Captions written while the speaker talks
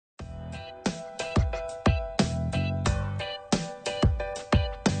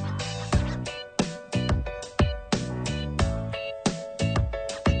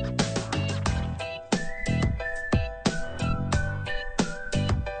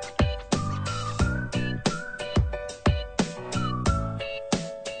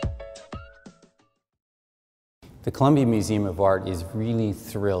The Columbia Museum of Art is really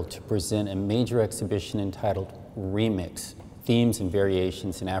thrilled to present a major exhibition entitled Remix: Themes and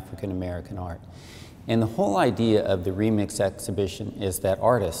Variations in African American Art. And the whole idea of the Remix exhibition is that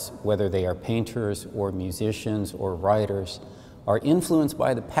artists, whether they are painters or musicians or writers, are influenced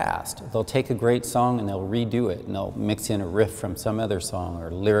by the past. They'll take a great song and they'll redo it, and they'll mix in a riff from some other song or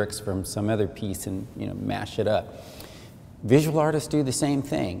lyrics from some other piece and mash it up. Visual artists do the same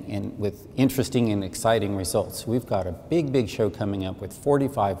thing, and with interesting and exciting results. We've got a big show coming up with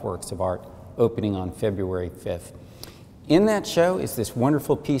 45 works of art opening on February 5th. In that show is this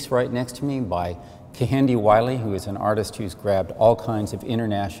wonderful piece right next to me by Kehinde Wiley, who is an artist who's grabbed all kinds of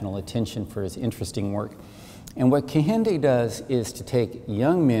international attention for his interesting work. And what Kehinde does is to take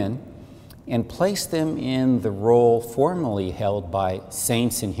young men and place them in the role formerly held by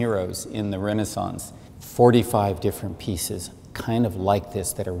saints and heroes in the Renaissance. 45 different pieces, kind of like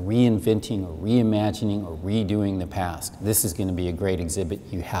this, that are reinventing or reimagining or redoing the past. This is going to be a great exhibit.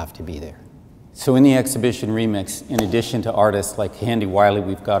 You have to be there. So in the exhibition Remix, in addition to artists like Kehinde Wiley,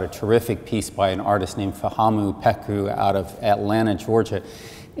 we've got a terrific piece by an artist named Fahamu Peku out of Atlanta, Georgia.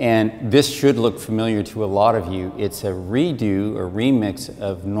 And this should look familiar to a lot of you. It's a redo or remix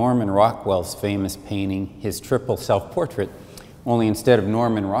of Norman Rockwell's famous painting, his triple self-portrait. Only instead of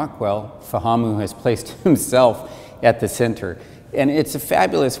Norman Rockwell, Fahamu has placed himself at the center. And it's a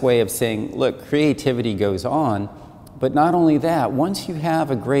fabulous way of saying, look, creativity goes on, but not only that, once you have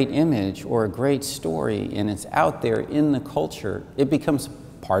a great image or a great story and it's out there in the culture, it becomes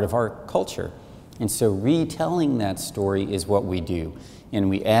part of our culture. And so retelling that story is what we do. And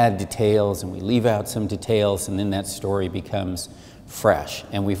we add details and we leave out some details, and then that story becomes fresh.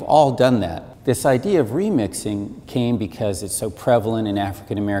 And we've all done that. This idea of remixing came because it's so prevalent in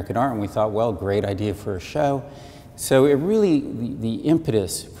African American art, and we thought, well, great idea for a show. So it really, the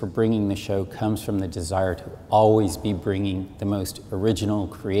impetus for bringing the show comes from the desire to always be bringing the most original,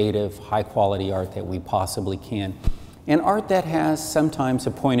 creative, high quality art that we possibly can, and art that has sometimes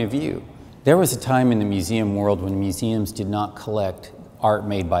a point of view. There was a time in the museum world when museums did not collect art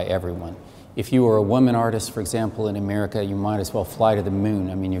made by everyone. If you were a woman artist, for example, in America, you might as well fly to the moon.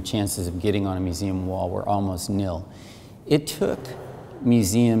 I mean, your chances of getting on a museum wall were almost nil. It took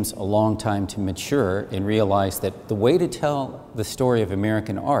museums a long time to mature and realize that the way to tell the story of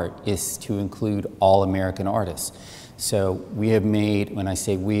American art is to include all American artists. So we have made, when I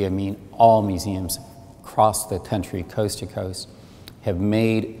say we, I mean all museums across the country, coast to coast, have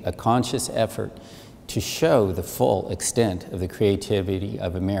made a conscious effort to show the full extent of the creativity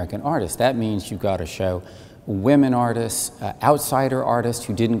of American artists. That means you've got to show women artists, outsider artists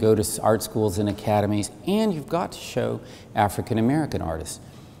who didn't go to art schools and academies, and you've got to show African American artists.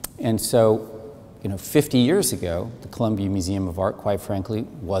 And so, 50 years ago, the Columbia Museum of Art, quite frankly,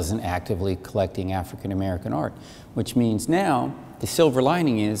 wasn't actively collecting African American art, which means now the silver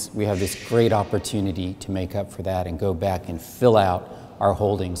lining is we have this great opportunity to make up for that and go back and fill out our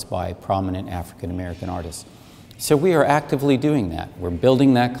holdings by prominent African American artists. So we are actively doing that. We're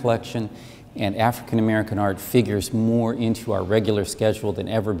building that collection, and African American art figures more into our regular schedule than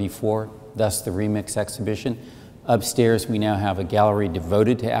ever before, thus the Remix exhibition. Upstairs, we now have a gallery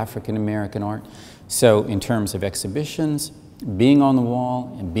devoted to African American art. So in terms of exhibitions, being on the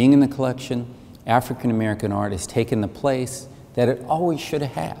wall and being in the collection, African American art has taken the place that it always should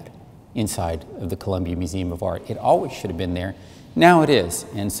have had inside of the Columbia Museum of Art. It always should have been there. Now it is,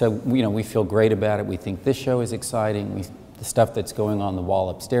 and so we feel great about it. We think this show is exciting. The stuff that's going on the wall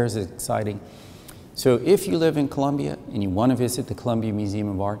upstairs is exciting. So if you live in Columbia and you want to visit the Columbia Museum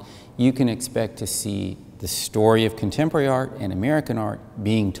of Art, you can expect to see the story of contemporary art and American art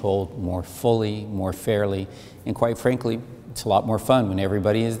being told more fully, more fairly, and quite frankly, it's a lot more fun when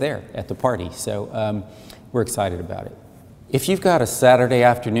everybody is there at the party. So we're excited about it. If you've got a Saturday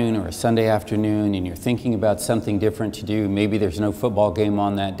afternoon or a Sunday afternoon and you're thinking about something different to do, maybe there's no football game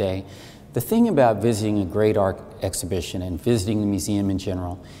on that day, the thing about visiting a great art exhibition and visiting the museum in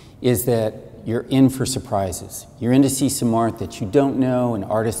general is that you're in for surprises. You're in to see some art that you don't know, an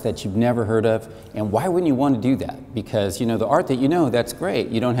artist that you've never heard of, and why wouldn't you want to do that? Because the art that you know, that's great.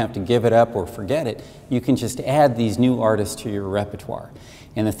 You don't have to give it up or forget it. You can just add these new artists to your repertoire.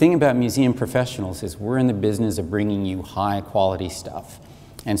 And the thing about museum professionals is we're in the business of bringing you high quality stuff.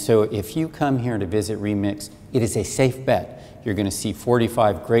 And so if you come here to visit Remix, it is a safe bet. You're going to see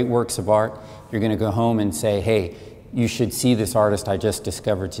 45 great works of art. You're going to go home and say, hey, you should see this artist I just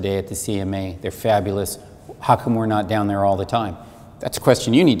discovered today at the CMA. They're fabulous. How come we're not down there all the time? That's a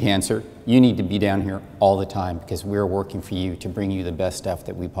question you need to answer. You need to be down here all the time because we're working for you to bring you the best stuff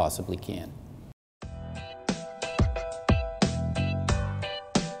that we possibly can.